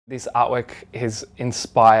This artwork is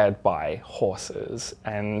inspired by horses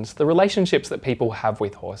and the relationships that people have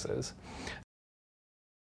with horses.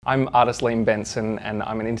 I'm artist Liam Benson and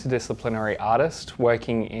I'm an interdisciplinary artist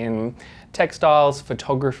working in textiles,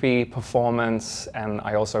 photography, performance, and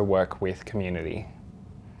I also work with community.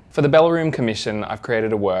 For the Bell Room Commission, I've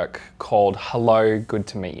created a work called Hello, Good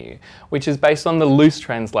to Meet You, which is based on the loose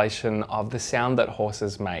translation of the sound that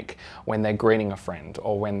horses make when they're greeting a friend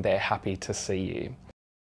or when they're happy to see you.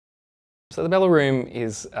 So the Bell Room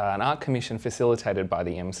is an art commission facilitated by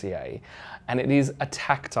the MCA, and it is a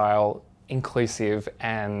tactile, inclusive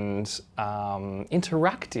and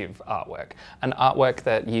interactive artwork. An artwork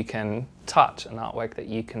that you can touch, an artwork that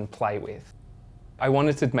you can play with. I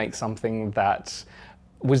wanted to make something that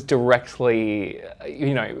was directly,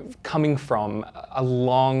 coming from a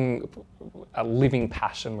living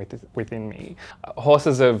passion within me.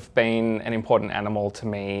 Horses have been an important animal to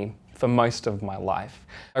me for most of my life.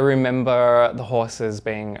 I remember the horses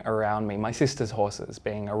being around me, my sister's horses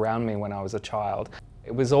being around me when I was a child.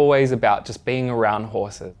 It was always about just being around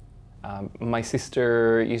horses. My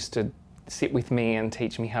sister used to sit with me and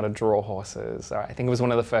teach me how to draw horses. I think it was one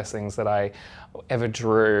of the first things that I ever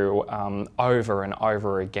drew over and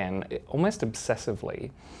over again, almost obsessively.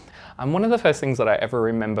 One of the first things that I ever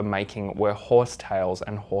remember making were horse tails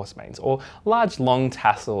and horse manes, or large long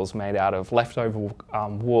tassels made out of leftover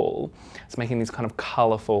wool. It's making these kind of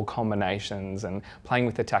colourful combinations and playing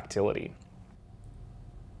with the tactility.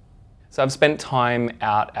 So I've spent time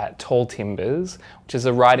out at Tall Timbers, which is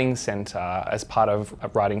a riding centre as part of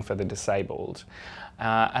Riding for the Disabled.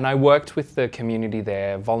 And I worked with the community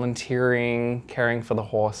there, volunteering, caring for the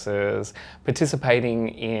horses, participating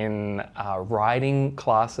in riding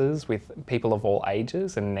classes with people of all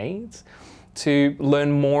ages and needs to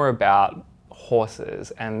learn more about horses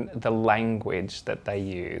and the language that they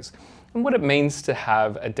use and what it means to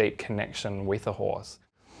have a deep connection with a horse.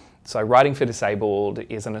 So Riding for Disabled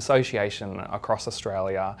is an association across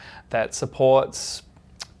Australia that supports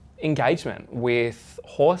engagement with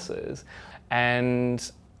horses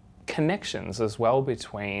and connections as well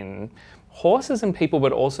between horses and people,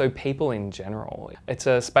 but also people in general. It's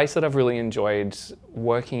a space that I've really enjoyed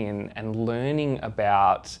working in and learning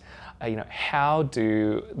about how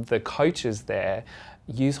do the coaches there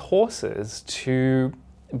use horses to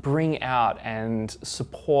bring out and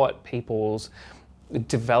support people's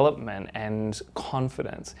development and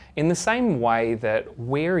confidence in the same way that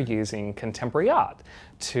we're using contemporary art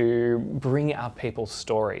to bring out people's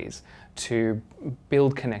stories, to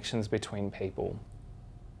build connections between people.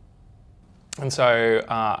 And so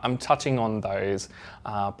I'm touching on those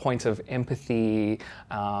points of empathy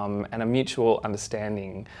and a mutual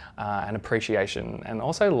understanding and appreciation and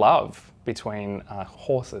also love between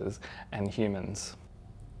horses and humans.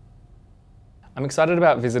 I'm excited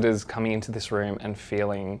about visitors coming into this room and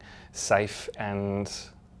feeling safe and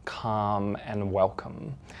calm and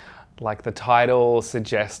welcome. Like the title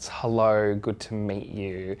suggests, hello, good to meet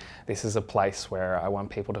you. This is a place where I want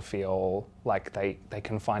people to feel like they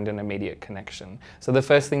can find an immediate connection. So the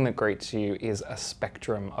first thing that greets you is a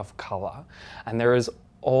spectrum of colour. And there is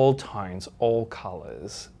all tones, all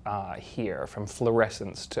colours here, from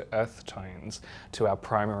fluorescence to earth tones to our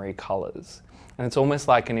primary colours. And it's almost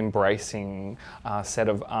like an embracing set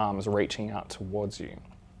of arms reaching out towards you.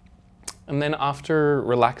 And then after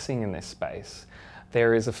relaxing in this space,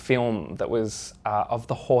 there is a film that was of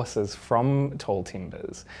the horses from Tall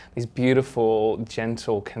Timbers. These beautiful,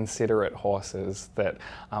 gentle, considerate horses that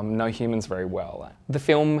know humans very well. The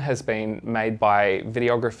film has been made by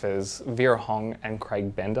videographers Vera Hong and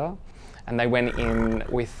Craig Bender. And they went in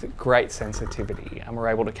with great sensitivity and were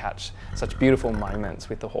able to catch such beautiful moments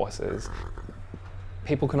with the horses.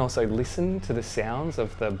 People can also listen to the sounds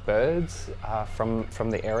of the birds from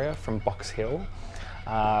the area, from Box Hill.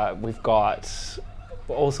 We've got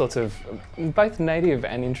all sorts of both native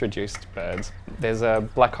and introduced birds. There's a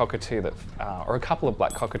black cockatoo or a couple of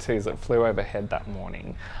black cockatoos that flew overhead that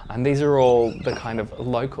morning. And these are all the kind of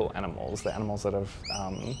local animals, the animals that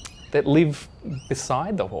that live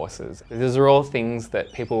beside the horses. These are all things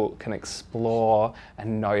that people can explore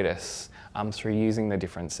and notice through using the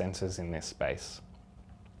different senses in this space.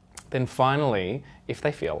 Then finally, if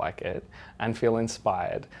they feel like it and feel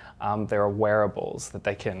inspired, there are wearables that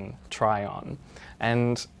they can try on.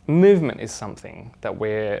 And movement is something that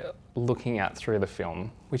we're looking at through the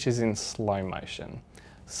film, which is in slow motion.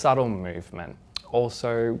 Subtle movement,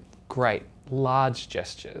 also great, large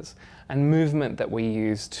gestures, and movement that we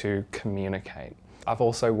use to communicate. I've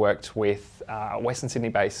also worked with Western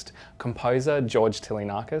Sydney-based composer George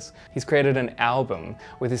Tillinakis. He's created an album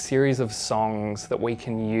with a series of songs that we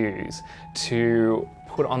can use to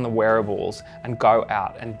put on the wearables and go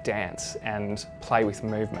out and dance and play with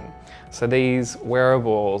movement. So these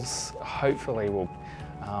wearables hopefully will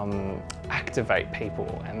activate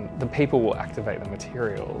people, and the people will activate the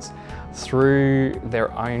materials through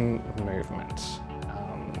their own movement,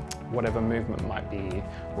 whatever movement might be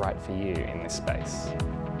right for you in this space.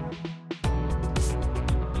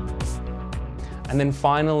 And then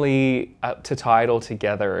finally, to tie it all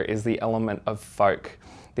together, is the element of folk.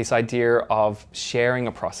 This idea of sharing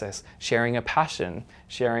a process, sharing a passion,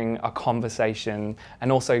 sharing a conversation, and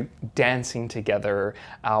also dancing together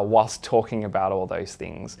whilst talking about all those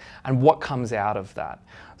things, and what comes out of that.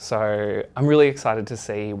 So I'm really excited to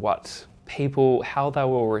see what people, how they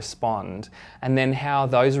will respond, and then how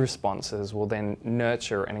those responses will then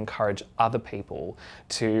nurture and encourage other people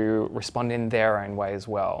to respond in their own way as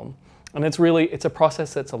well. And it's a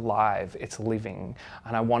process that's alive, it's living,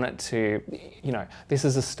 and I want it to, this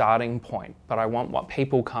is a starting point, but I want what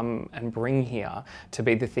people come and bring here to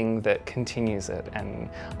be the thing that continues it, and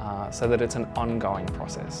so that it's an ongoing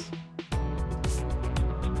process.